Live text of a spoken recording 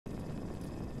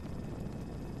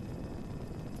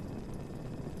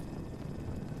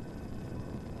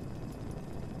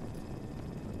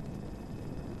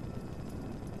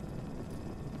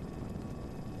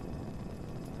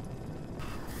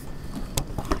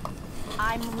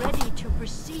I'm ready to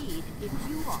proceed if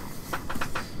you are.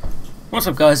 What's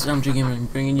up guys, I'm Jiggy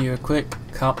bringing you a quick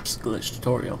caps glitch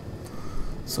tutorial.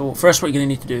 So first what you're going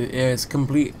to need to do is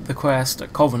complete the quest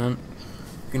at Covenant.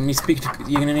 You're going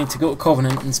to need to go to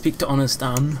Covenant and speak to Honest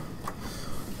Dan.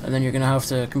 And then you're going to have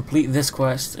to complete this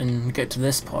quest and get to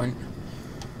this point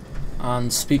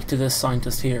and speak to this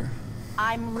scientist here.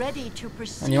 I'm ready to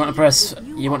proceed. And you want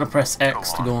to press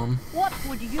X to go on. What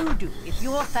would you do if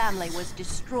your family was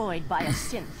destroyed by a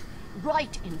synth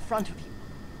right in front of you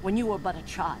when you were but a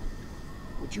child?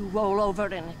 Would you roll over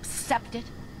and accept it?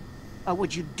 Or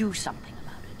would you do something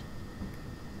about it?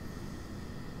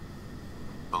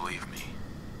 Believe me,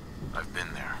 I've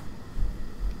been there.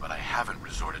 But I haven't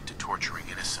resorted to torturing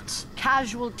innocents.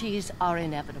 Casualties are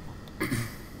inevitable.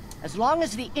 As long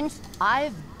as the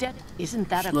I've dead, isn't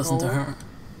that a Listen goal? to her.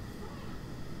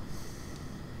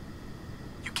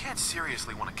 You can't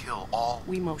seriously want to kill all.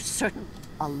 We most certainly.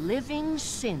 A living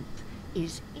synth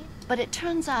is it, but it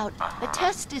turns out the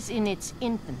test is in its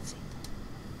infancy.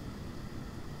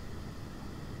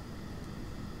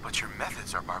 But your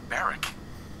methods are barbaric.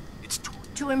 It's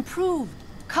To improve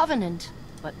Covenant,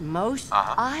 but most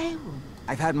I will.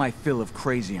 I've had my fill of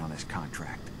crazy on this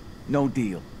contract. No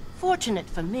deal. Fortunate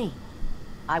for me,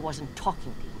 I wasn't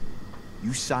talking to you.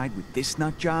 You side with this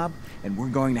nut job, and we're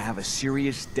going to have a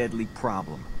serious, deadly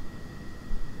problem.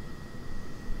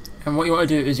 And what you want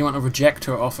to do is you want to reject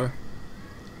her offer.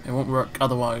 It won't work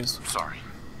otherwise. sorry.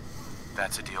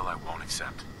 That's a deal I won't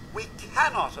accept. We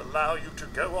cannot allow you to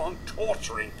go on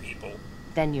torturing people.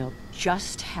 Then you'll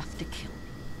just have to kill me.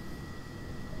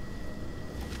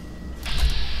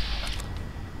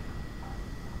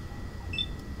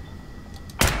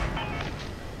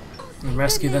 And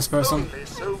rescue this person. Only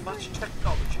so much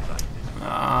technology like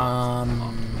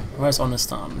this. Where's Honest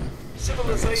Dan?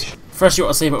 Civilization. First you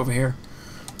want to save it over here,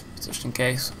 just in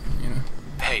case, you know.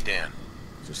 Hey, Dan.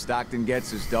 So Stockton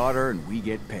gets his daughter, and we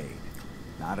get paid.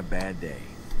 Not a bad day.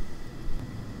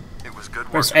 It was good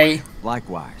work. Press A,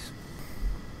 Likewise.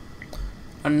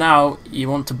 and now you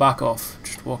want to back off.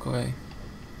 Just walk away.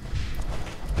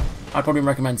 I'd probably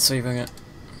recommend saving it,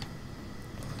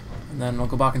 and then I'll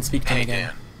go back and speak to him Hey, again.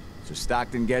 Dan. So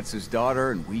Stockton gets his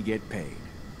daughter, and we get paid.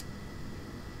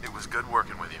 It was good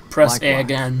working with you. Press A Likewise.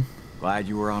 again. Glad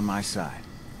you were on my side.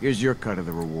 Here's your cut of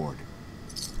the reward.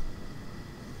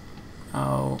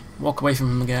 I'll walk away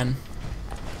from him again.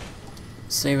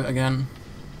 Save it again.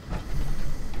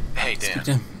 Hey, Speak Dan.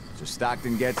 to him. So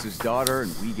Stockton gets his daughter,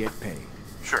 and we get paid.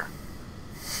 Sure.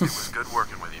 It was good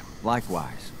working with you.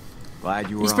 Likewise. Glad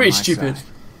you were He's on pretty my stupid. side.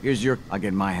 Here's your... I'll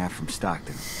get my half from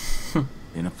Stockton.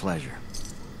 Been a pleasure.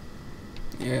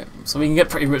 Yeah, so we can get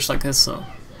pretty rich like this, so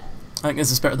I think this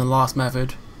is better than the last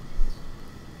method.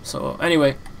 So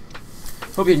anyway,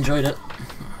 hope you enjoyed it,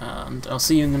 and I'll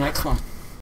see you in the next one.